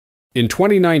In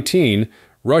 2019,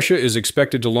 Russia is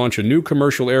expected to launch a new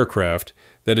commercial aircraft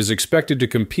that is expected to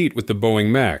compete with the Boeing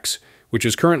Max, which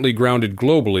is currently grounded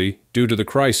globally due to the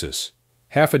crisis.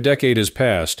 Half a decade has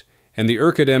passed, and the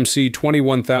Irkut MC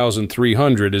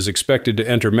 21,300 is expected to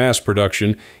enter mass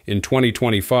production in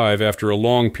 2025 after a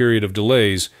long period of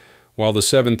delays, while the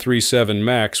 737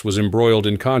 MAX was embroiled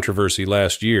in controversy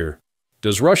last year.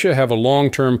 Does Russia have a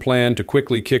long-term plan to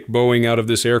quickly kick Boeing out of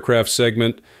this aircraft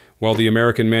segment, while the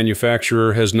American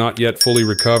manufacturer has not yet fully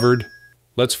recovered?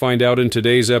 Let's find out in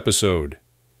today's episode.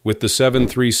 With the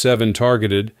 737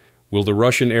 targeted, will the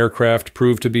Russian aircraft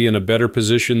prove to be in a better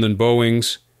position than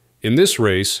Boeing's? In this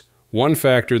race, one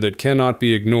factor that cannot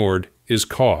be ignored is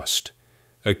cost,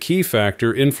 a key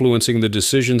factor influencing the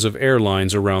decisions of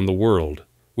airlines around the world.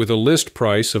 With a list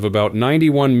price of about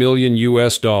 $91 million,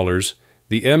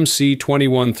 the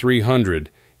MC-21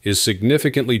 is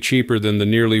significantly cheaper than the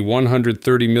nearly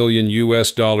 $130 million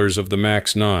of the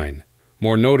MAX 9.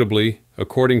 More notably,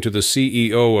 according to the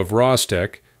CEO of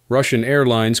Rostec, Russian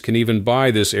airlines can even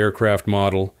buy this aircraft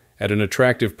model at an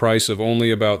attractive price of only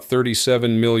about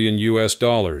 $37 million.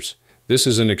 This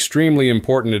is an extremely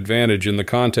important advantage in the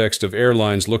context of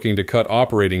airlines looking to cut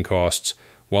operating costs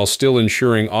while still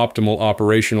ensuring optimal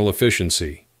operational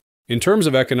efficiency. In terms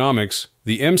of economics,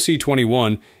 the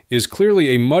MC-21 is clearly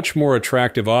a much more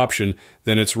attractive option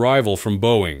than its rival from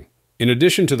Boeing. In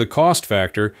addition to the cost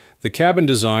factor, the cabin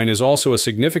design is also a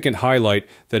significant highlight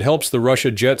that helps the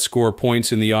Russia jet score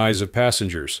points in the eyes of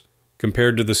passengers.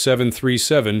 Compared to the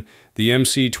 737, the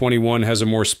MC-21 has a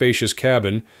more spacious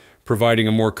cabin, providing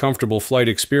a more comfortable flight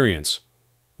experience.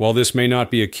 While this may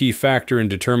not be a key factor in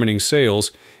determining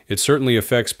sales, it certainly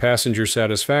affects passenger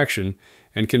satisfaction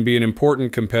and can be an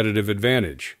important competitive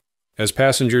advantage. As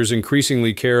passengers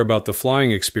increasingly care about the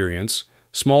flying experience,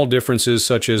 small differences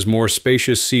such as more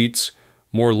spacious seats,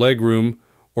 more legroom,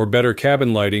 or better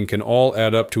cabin lighting can all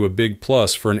add up to a big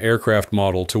plus for an aircraft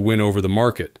model to win over the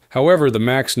market. However, the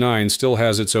MAX 9 still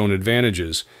has its own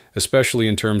advantages, especially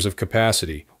in terms of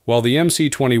capacity. While the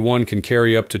MC-21 can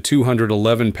carry up to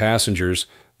 211 passengers,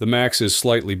 the MAX is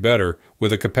slightly better,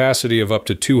 with a capacity of up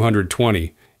to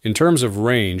 220. In terms of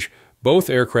range, both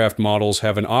aircraft models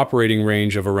have an operating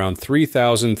range of around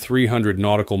 3,300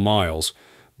 nautical miles,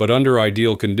 but under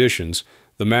ideal conditions,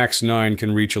 the MAX 9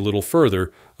 can reach a little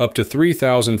further, up to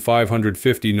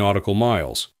 3,550 nautical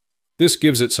miles. This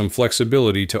gives it some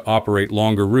flexibility to operate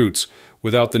longer routes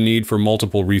without the need for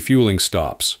multiple refueling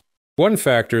stops. One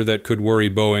factor that could worry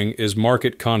Boeing is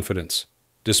market confidence.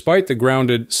 Despite the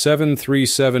grounded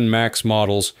 737 MAX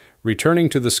models returning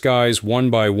to the skies one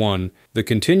by one, the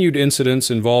continued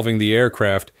incidents involving the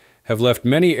aircraft have left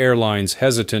many airlines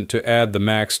hesitant to add the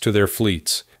MAX to their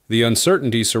fleets. The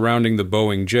uncertainty surrounding the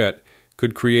Boeing jet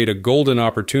could create a golden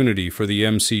opportunity for the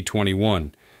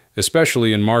MC-21,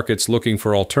 especially in markets looking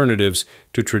for alternatives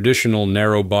to traditional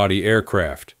narrow-body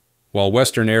aircraft. While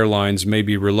Western airlines may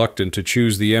be reluctant to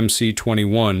choose the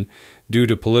MC-21 due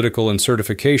to political and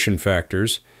certification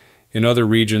factors, in other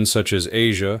regions such as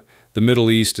Asia, the Middle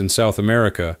East, and South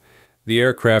America, the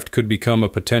aircraft could become a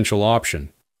potential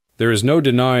option. There is no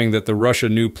denying that the Russia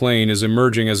new plane is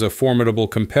emerging as a formidable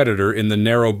competitor in the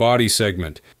narrow-body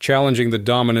segment, challenging the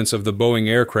dominance of the Boeing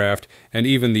aircraft and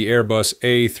even the Airbus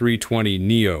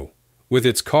A320neo. With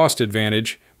its cost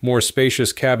advantage, more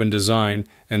spacious cabin design,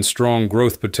 and strong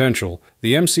growth potential,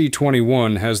 the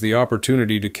MC-21 has the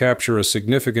opportunity to capture a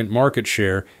significant market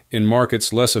share in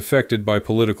markets less affected by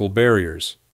political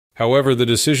barriers. However, the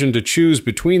decision to choose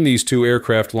between these two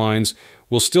aircraft lines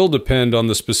will still depend on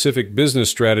the specific business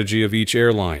strategy of each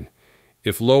airline.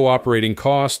 If low operating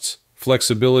costs,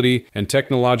 flexibility, and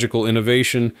technological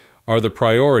innovation are the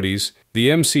priorities,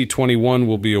 the MC-21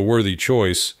 will be a worthy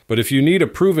choice, but if you need a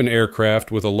proven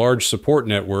aircraft with a large support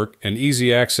network and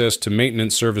easy access to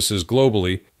maintenance services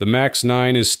globally, the MAX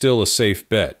 9 is still a safe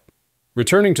bet.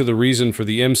 Returning to the reason for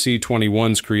the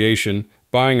MC-21's creation,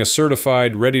 buying a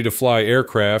certified, ready-to-fly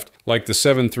aircraft like the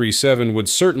 737 would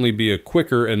certainly be a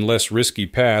quicker and less risky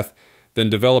path than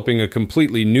developing a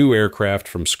completely new aircraft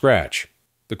from scratch.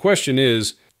 The question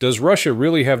is, does Russia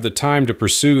really have the time to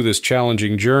pursue this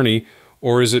challenging journey,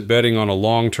 or is it betting on a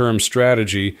long-term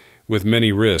strategy with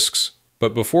many risks?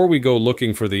 But before we go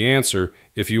looking for the answer,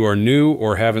 if you are new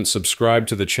or haven't subscribed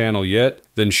to the channel yet,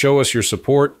 then show us your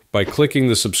support by clicking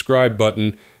the subscribe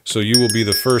button so you will be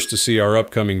the first to see our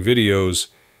upcoming videos.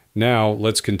 Now,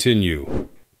 let's continue.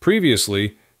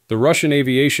 Previously, the Russian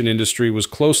aviation industry was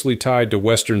closely tied to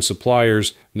Western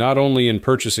suppliers, not only in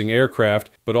purchasing aircraft,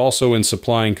 but also in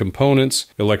supplying components,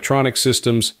 electronic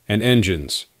systems, and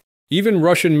engines. Even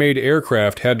Russian-made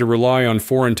aircraft had to rely on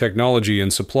foreign technology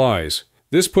and supplies.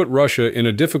 This put Russia in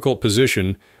a difficult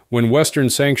position when Western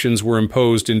sanctions were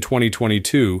imposed in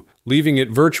 2022, leaving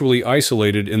it virtually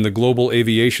isolated in the global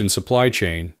aviation supply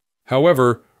chain.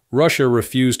 However, Russia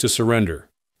refused to surrender.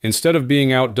 Instead of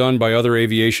being outdone by other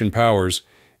aviation powers,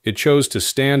 it chose to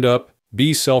stand up,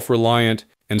 be self-reliant,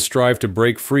 and strive to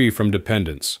break free from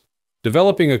dependence.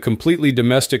 Developing a completely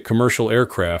domestic commercial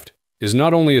aircraft is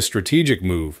not only a strategic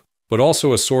move, but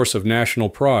also a source of national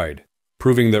pride,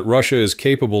 proving that Russia is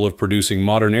capable of producing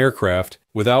modern aircraft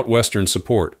without Western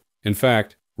support. In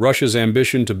fact, Russia's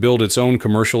ambition to build its own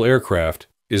commercial aircraft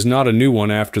is not a new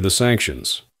one after the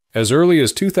sanctions. As early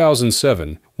as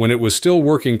 2007, when it was still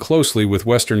working closely with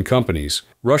Western companies,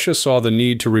 Russia saw the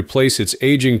need to replace its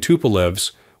aging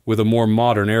Tupolevs with a more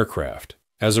modern aircraft.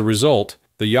 As a result,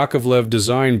 the Yakovlev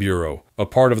Design Bureau, a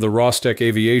part of the Rostec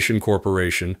Aviation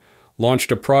Corporation,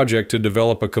 launched a project to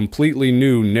develop a completely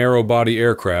new narrow-body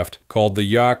aircraft called the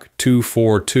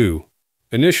Yak-242.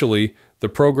 Initially, the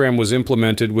program was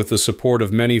implemented with the support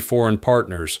of many foreign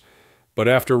partners, but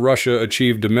after Russia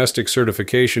achieved domestic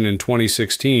certification in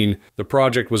 2016, the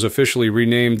project was officially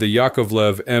renamed the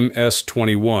Yakovlev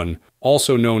MS-21,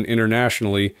 also known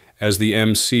internationally as the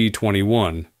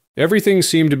MC-21. Everything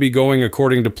seemed to be going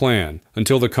according to plan,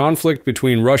 until the conflict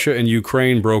between Russia and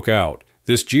Ukraine broke out.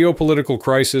 This geopolitical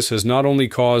crisis has not only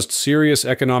caused serious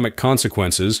economic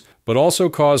consequences, but also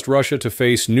caused Russia to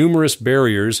face numerous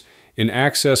barriers in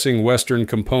accessing Western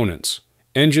components.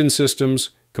 Engine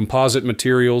systems, composite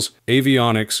materials,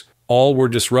 avionics, all were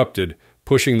disrupted,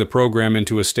 pushing the program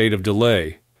into a state of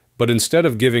delay. But instead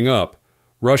of giving up,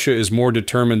 Russia is more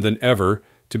determined than ever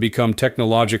to become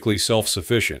technologically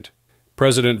self-sufficient.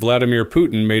 President Vladimir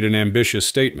Putin made an ambitious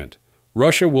statement.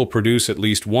 Russia will produce at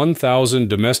least 1,000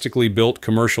 domestically built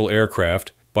commercial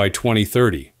aircraft by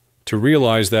 2030. To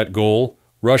realize that goal,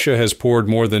 Russia has poured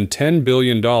more than $10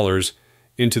 billion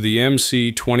into the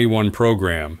MC-21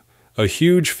 program, a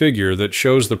huge figure that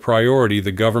shows the priority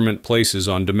the government places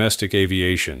on domestic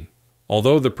aviation.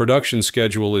 Although the production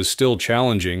schedule is still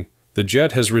challenging, the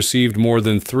jet has received more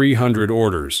than 300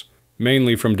 orders,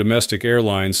 mainly from domestic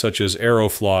airlines such as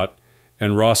Aeroflot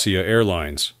and Rossiya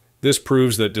Airlines. This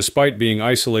proves that despite being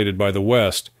isolated by the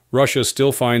West, Russia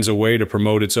still finds a way to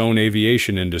promote its own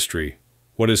aviation industry.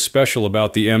 What is special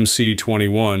about the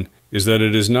MC-21 is that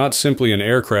it is not simply an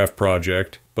aircraft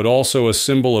project, but also a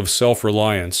symbol of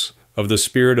self-reliance, of the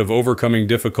spirit of overcoming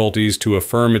difficulties to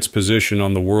affirm its position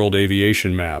on the world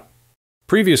aviation map.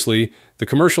 Previously, the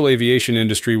commercial aviation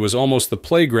industry was almost the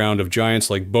playground of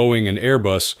giants like Boeing and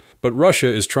Airbus, but Russia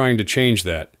is trying to change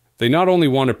that. They not only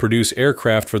want to produce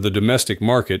aircraft for the domestic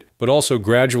market, but also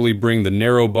gradually bring the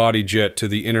narrow-body jet to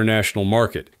the international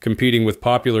market, competing with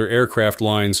popular aircraft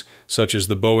lines such as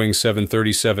the Boeing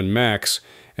 737 Max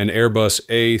and Airbus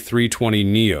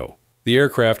A320neo. The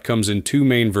aircraft comes in two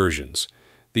main versions,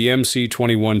 the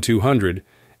MC-21-200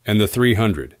 and the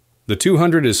 300. The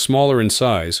 200 is smaller in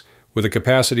size, with a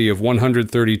capacity of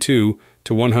 132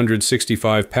 to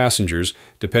 165 passengers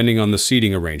depending on the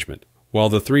seating arrangement, while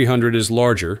the 300 is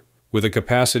larger, with a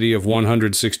capacity of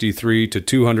 163 to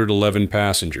 211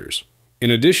 passengers.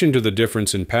 In addition to the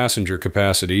difference in passenger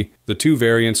capacity, the two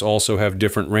variants also have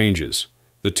different ranges.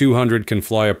 The 200 can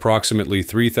fly approximately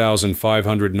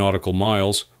 3,500 nautical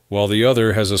miles, while the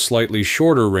other has a slightly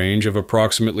shorter range of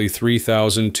approximately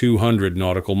 3,200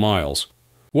 nautical miles.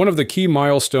 One of the key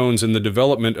milestones in the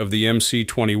development of the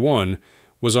MC-21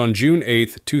 was on June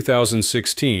 8,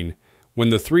 2016, when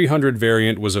the 300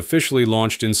 variant was officially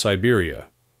launched in Siberia.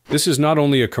 This is not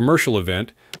only a commercial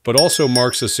event, but also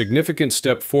marks a significant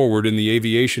step forward in the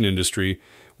aviation industry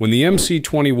when the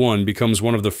MC-21 becomes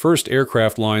one of the first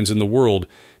aircraft lines in the world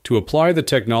to apply the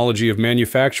technology of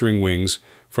manufacturing wings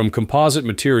from composite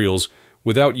materials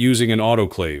without using an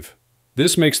autoclave.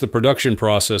 This makes the production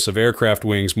process of aircraft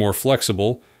wings more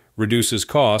flexible, reduces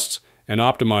costs, and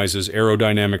optimizes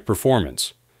aerodynamic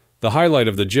performance. The highlight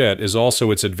of the jet is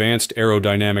also its advanced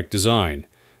aerodynamic design,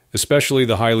 especially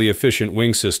the highly efficient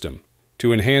wing system.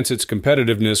 To enhance its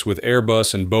competitiveness with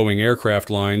Airbus and Boeing aircraft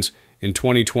lines, in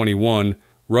 2021,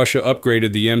 Russia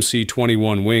upgraded the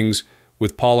MC-21 wings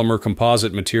with polymer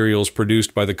composite materials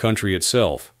produced by the country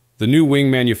itself. The new wing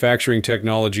manufacturing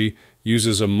technology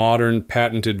uses a modern,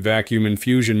 patented vacuum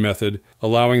infusion method,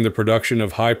 allowing the production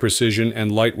of high-precision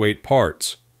and lightweight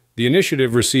parts. The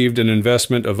initiative received an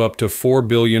investment of up to 4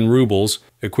 billion rubles,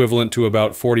 equivalent to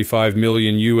about $45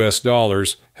 million,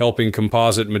 helping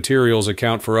composite materials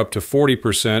account for up to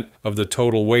 40% of the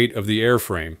total weight of the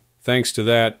airframe. Thanks to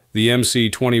that, the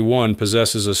MC-21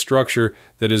 possesses a structure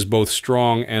that is both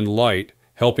strong and light,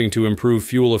 helping to improve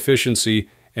fuel efficiency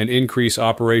and increase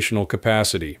operational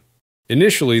capacity.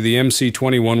 Initially, the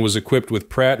MC-21 was equipped with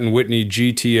Pratt & Whitney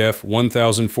GTF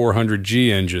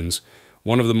 1400G engines,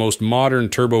 one of the most modern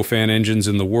turbofan engines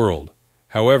in the world.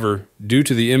 However, due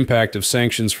to the impact of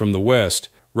sanctions from the West,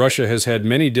 Russia has had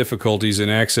many difficulties in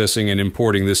accessing and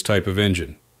importing this type of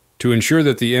engine. To ensure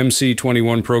that the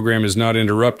MC-21 program is not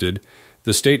interrupted,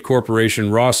 the state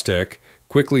corporation Rostec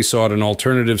quickly sought an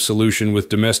alternative solution with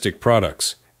domestic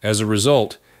products. As a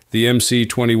result, the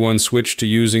MC-21 switched to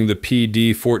using the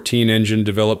PD-14 engine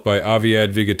developed by AVIA.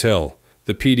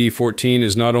 The PD-14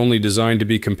 is not only designed to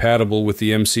be compatible with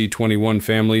the MC-21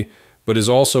 family, but is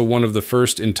also one of the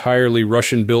first entirely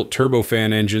Russian-built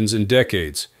turbofan engines in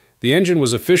decades. The engine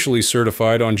was officially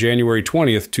certified on January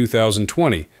 20,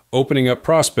 2020, opening up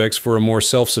prospects for a more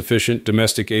self-sufficient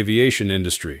domestic aviation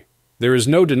industry. There is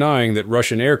no denying that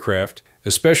Russian aircraft,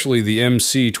 especially the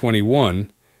MC-21,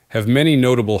 have many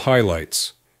notable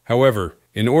highlights. However,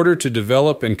 in order to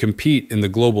develop and compete in the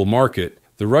global market,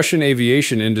 the Russian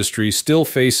aviation industry still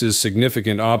faces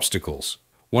significant obstacles.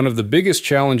 One of the biggest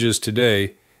challenges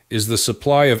today is the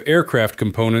supply of aircraft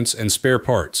components and spare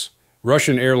parts.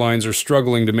 Russian airlines are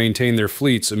struggling to maintain their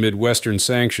fleets amid Western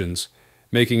sanctions,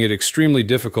 making it extremely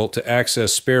difficult to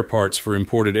access spare parts for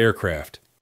imported aircraft.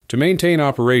 To maintain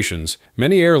operations,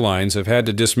 many airlines have had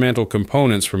to dismantle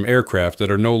components from aircraft that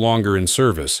are no longer in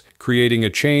service, creating a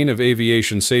chain of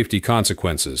aviation safety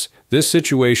consequences. This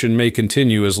situation may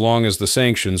continue as long as the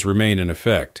sanctions remain in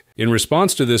effect. In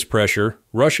response to this pressure,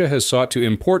 Russia has sought to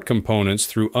import components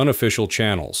through unofficial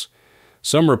channels.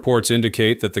 Some reports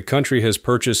indicate that the country has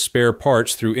purchased spare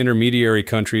parts through intermediary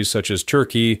countries such as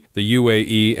Turkey, the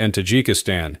UAE, and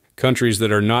Tajikistan, countries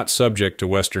that are not subject to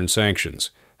Western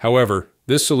sanctions. However,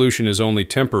 this solution is only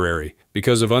temporary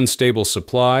because of unstable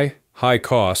supply, high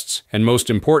costs, and most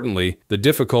importantly, the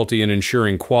difficulty in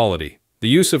ensuring quality. The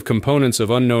use of components of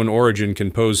unknown origin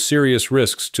can pose serious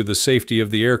risks to the safety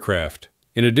of the aircraft.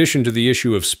 In addition to the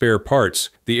issue of spare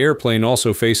parts, the airplane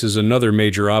also faces another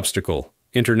major obstacle: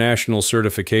 international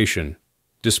certification.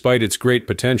 Despite its great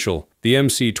potential, the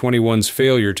MC-21's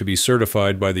failure to be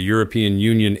certified by the European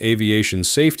Union Aviation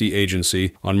Safety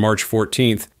Agency on March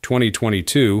 14,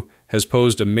 2022, has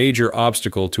posed a major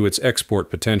obstacle to its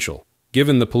export potential.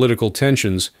 Given the political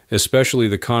tensions, especially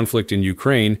the conflict in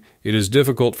Ukraine, it is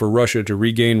difficult for Russia to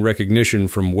regain recognition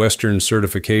from Western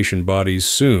certification bodies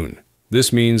soon.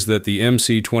 This means that the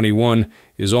MC-21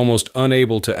 is almost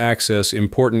unable to access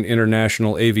important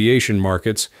international aviation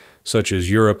markets, such as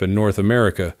Europe and North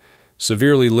America,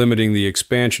 severely limiting the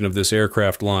expansion of this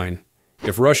aircraft line.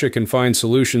 If Russia can find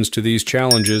solutions to these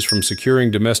challenges, from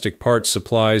securing domestic parts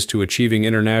supplies to achieving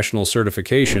international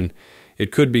certification,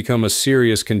 it could become a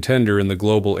serious contender in the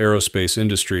global aerospace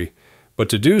industry. But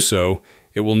to do so,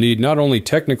 it will need not only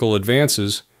technical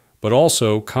advances, but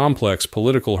also complex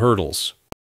political hurdles.